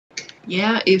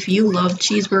Yeah, if you love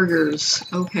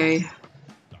cheeseburgers. Okay.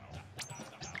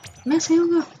 Miss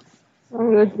Hilga. I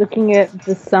was looking at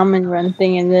the Salmon Run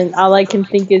thing, and then all I can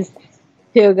think is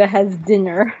Hilga has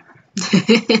dinner.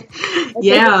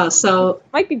 Yeah, so...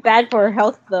 Might be bad for her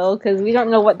health, though, because we don't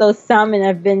know what those salmon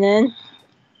have been in.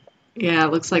 Yeah,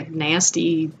 it looks like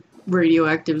nasty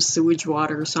radioactive sewage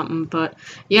water or something, but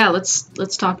yeah, let's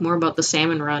talk more about the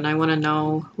Salmon Run. I want to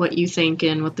know what you think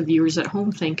and what the viewers at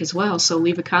home think as well, so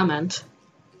leave a comment.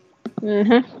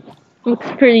 Looks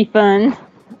pretty fun.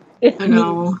 I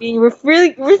know.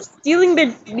 We're stealing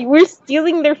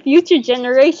their future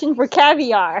generation for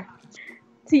caviar.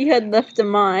 He had left a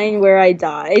mine where I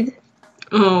died.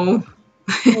 Oh.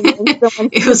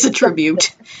 It was a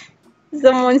tribute.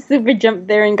 Someone super jumped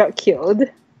there and got killed.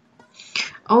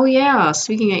 Oh yeah,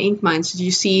 speaking of ink mines, did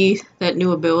you see that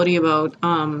new ability about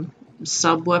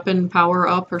sub-weapon power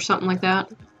up or something like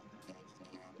that?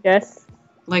 Yes.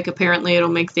 Like apparently it'll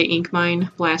make the ink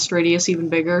mine blast radius even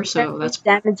bigger, so that's...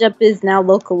 Damage up is now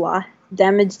localized.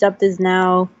 Damaged up is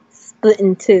now split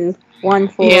in two. One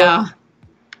for... Yeah.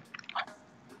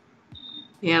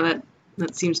 Yeah,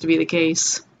 that seems to be the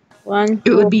case.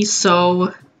 It would be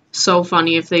so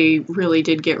funny if they really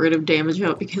did get rid of damage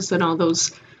up, because then all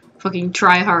those fucking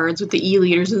tryhards with the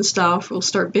E-leaders and stuff will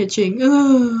start bitching.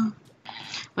 Ugh.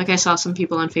 Like I saw some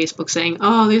people on Facebook saying,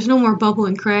 oh, there's no more bubble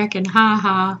and crack, and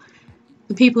haha.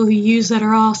 The people who use that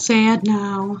are all sad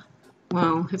now.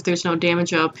 Well, if there's no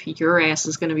damage up, your ass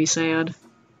is gonna be sad.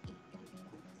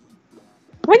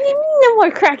 What do you mean no more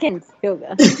Krakens,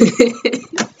 Hilga?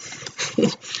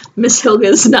 Miss Hilga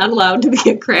is not allowed to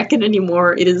be a Kraken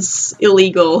anymore. It is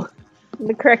illegal.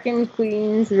 The Kraken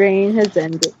Queen's reign has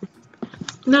ended.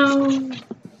 No.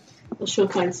 Well, she'll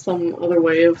find some other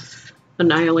way of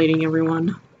annihilating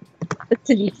everyone. The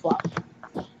titty flop.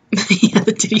 Yeah,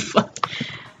 the titty flop.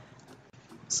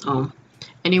 So,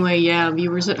 anyway, yeah,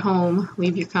 viewers at home,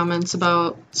 leave your comments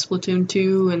about Splatoon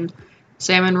 2 and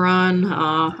Salmon Run,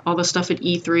 all the stuff at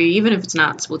E3, even if it's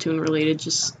not Splatoon related,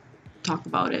 just talk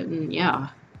about it, and yeah,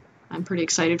 I'm pretty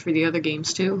excited for the other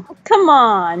games too. Oh, come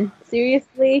on,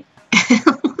 seriously?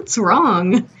 What's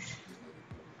wrong?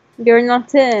 You're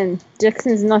not in.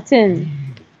 Jackson's not in.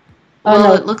 Well, oh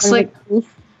no, it looks like...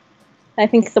 I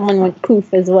think someone went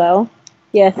poof as well.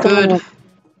 Yeah, someone Good. went...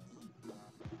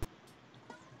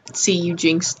 See, you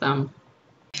jinxed them.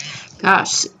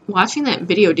 Gosh, watching that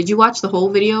video, did you watch the whole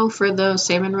video for the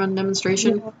Salmon Run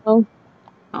demonstration? No.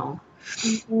 Oh.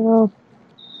 No.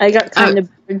 I got kind of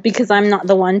bored because I'm not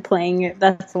the one playing it,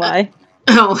 that's why.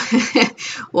 Oh,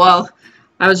 well,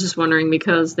 I was just wondering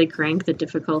because they crank the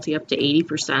difficulty up to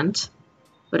 80%,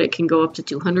 but it can go up to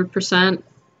 200%,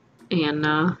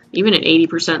 and even at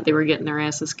 80% they were getting their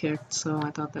asses kicked, so I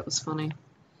thought that was funny.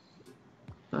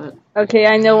 But okay,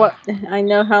 I know what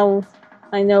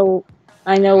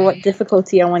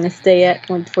difficulty I want to stay at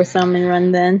for Salmon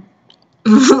Run then.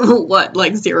 what,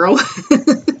 like 0?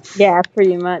 Yeah,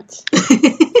 pretty much.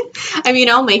 I mean,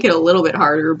 I'll make it a little bit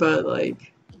harder, but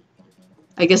like,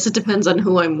 I guess it depends on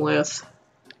who I'm with.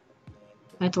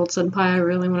 I told Senpai I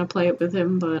really want to play it with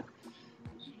him, but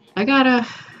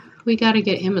we gotta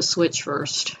get him a Switch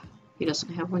first. He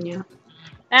doesn't have one yet.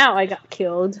 Ow, I got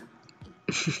killed.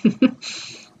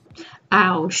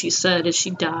 Ow, she said as she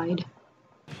died.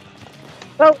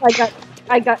 Oh,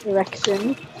 I got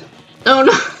erection. Oh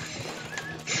no!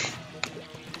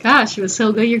 Gosh, Miss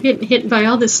Hilga, you're getting hit by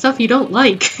all this stuff you don't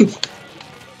like.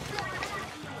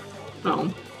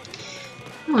 Oh.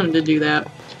 I wanted to do that.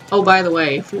 Oh, by the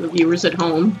way, for the viewers at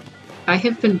home, I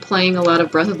have been playing a lot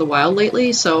of Breath of the Wild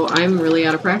lately, so I'm really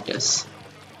out of practice.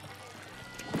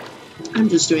 I'm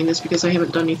just doing this because I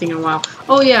haven't done anything in a while.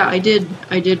 Oh yeah, I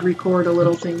did record a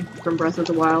little thing from Breath of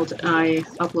the Wild. I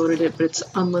uploaded it, but it's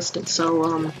unlisted,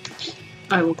 so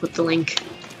I will put the link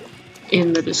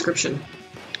in the description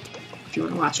if you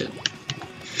want to watch it.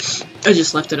 I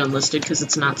just left it unlisted because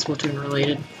it's not Splatoon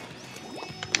related.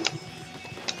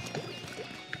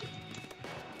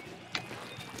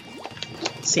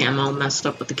 See, I'm all messed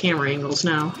up with the camera angles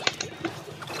now.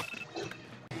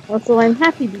 Also, I'm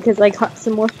happy because I caught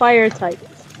some more fire types.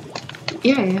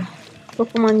 Yeah.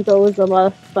 Pokemon Go is a lot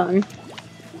of fun.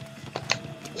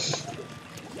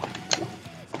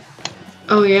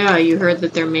 Oh yeah, you heard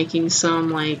that they're making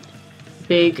some, like,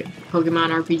 big Pokemon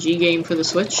RPG game for the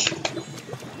Switch?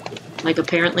 Like,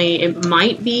 apparently it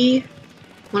might be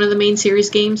one of the main series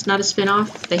games, not a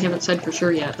spin-off. They haven't said for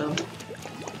sure yet, though.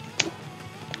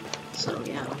 So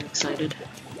yeah, I'm excited.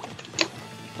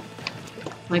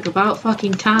 Like, about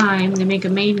fucking time they make a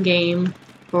main game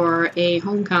for a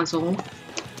home console.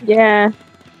 Yeah,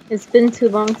 it's been too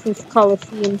long since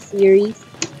Coliseum series.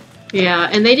 Yeah,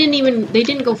 and they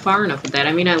didn't go far enough with that.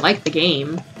 I mean, I like the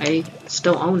game. I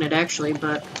still own it, actually,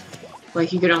 but,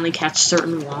 like, you could only catch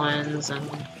certain ones, and,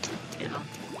 you know.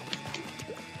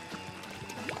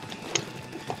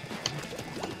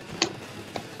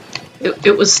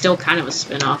 It was still kind of a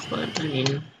spin-off, but, I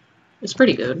mean, it's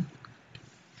pretty good.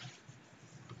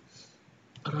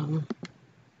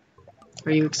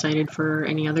 Are you excited for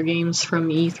any other games from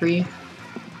E3?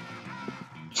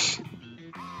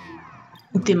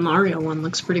 The Mario one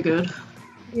looks pretty good.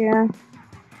 Yeah.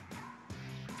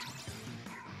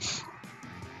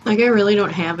 Like, I really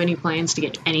don't have any plans to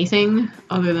get anything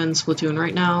other than Splatoon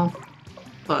right now,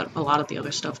 but a lot of the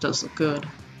other stuff does look good.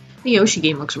 The Yoshi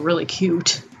game looks really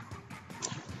cute.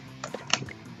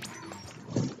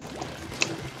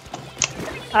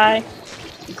 Hi.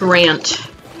 Grant.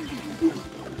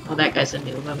 Oh, that guy's a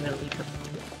noob. I'm gonna leave him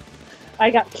alone. I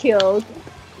got killed.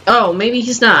 Oh, maybe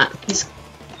he's not. He's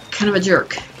kind of a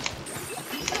jerk.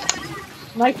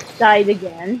 Mike died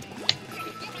again.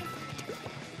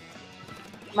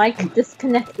 Mike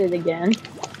disconnected again.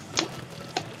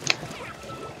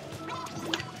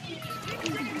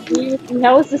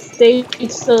 How is the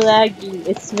stage so laggy?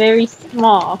 It's very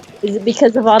small. Is it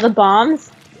because of all the bombs?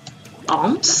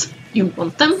 Bombs? You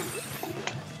want them?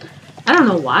 I don't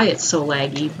know why it's so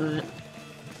laggy, but...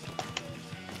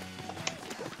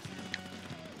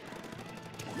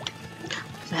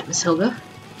 Is that Miss Hilga?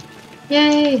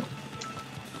 Yay!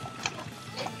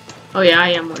 Oh yeah, I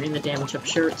am wearing the damage up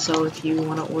shirt, so if you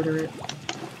want to order it.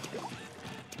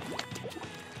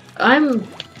 I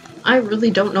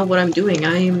really don't know what I'm doing.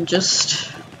 I am just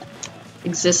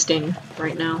existing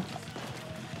right now.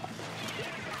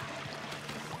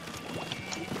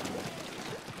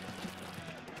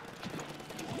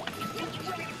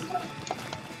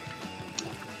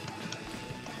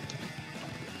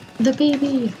 The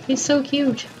baby! He's so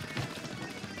cute!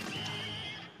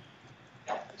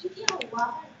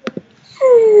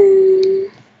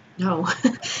 No.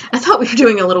 I thought we were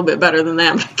doing a little bit better than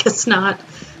that, but I guess not.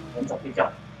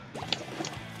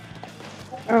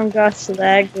 Oh gosh,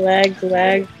 lag, lag,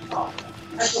 lag.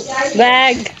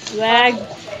 Lag, lag,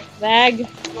 lag.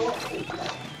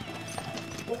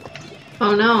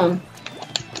 Oh no.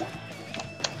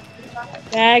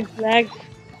 Lag, lag.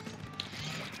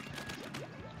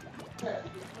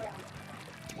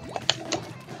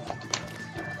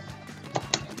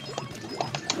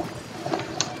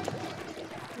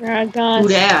 Oh gosh. Who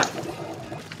dat?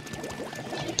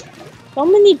 So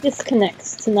many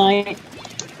disconnects tonight.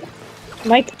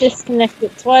 Mike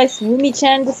disconnected twice.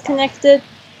 Woomy-chan disconnected.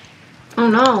 Oh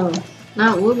no.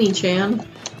 Not Woomy-chan.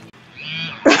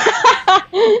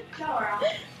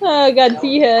 Oh god,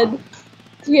 T-Head.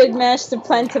 T-Head managed to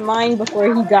plant a mine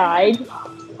before he died.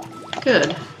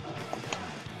 Good.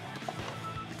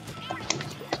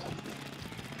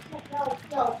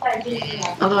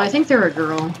 Although I think they're a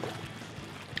girl.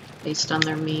 Based on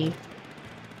their me.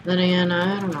 Then again,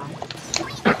 I don't know.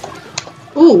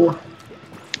 Ooh!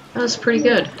 That was pretty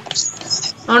good.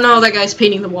 Oh no, that guy's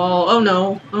painting the wall. Oh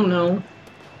no. Oh no.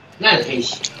 Not a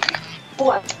piece.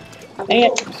 What? Dang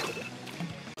it.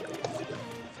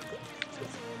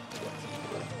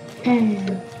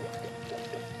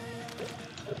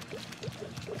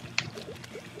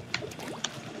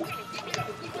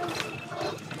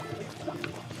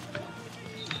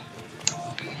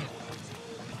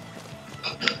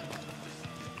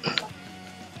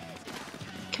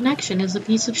 Connection is a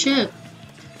piece of shit.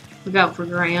 Look out for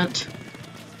Grant.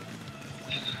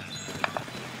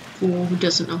 Fool who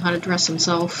doesn't know how to dress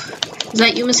himself. Is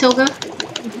that you, Miss Hilga?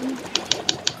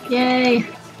 Mm-hmm. Yay!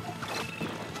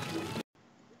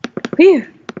 Phew.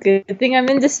 Good thing I'm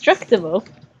indestructible.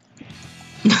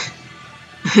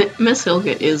 Miss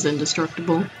Hilga is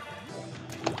indestructible.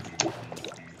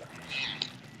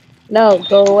 No,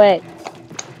 go away.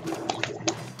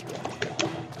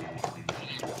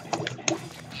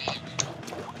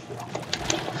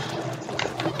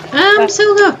 Miss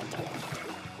Hilga!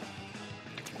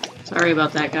 Sorry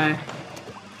about that guy.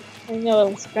 I know I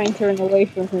was trying to run away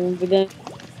from him, but then...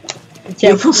 You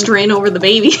almost ran over the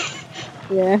baby.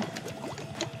 Yeah.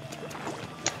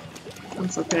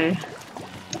 That's okay.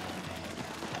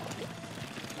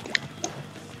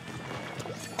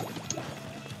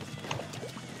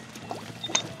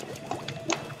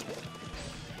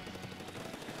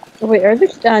 Oh wait, are they...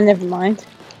 Ah, never mind.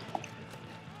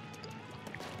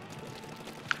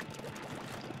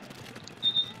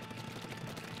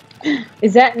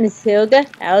 Is that Miss Hilga?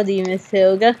 Howdy, Miss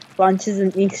Hilga. Launches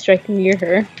an ink strike near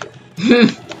her.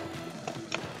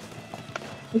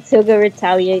 Miss Hilga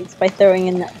retaliates by throwing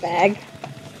in that bag.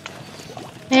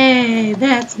 Hey,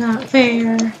 that's not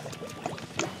fair.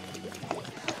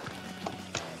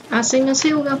 I sing as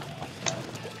Hilga.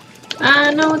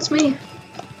 Ah, no, it's me.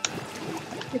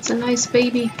 It's a nice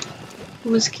baby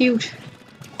who is cute.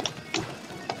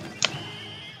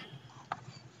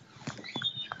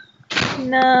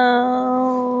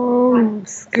 No,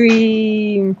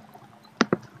 scream.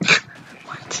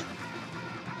 What?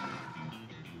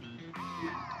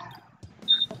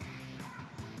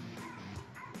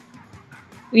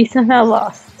 We somehow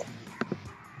lost.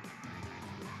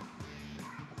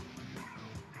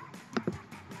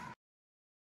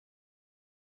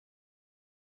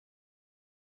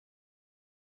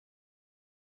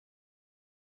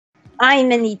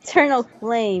 I'm an eternal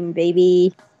flame,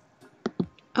 baby.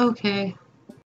 Okay.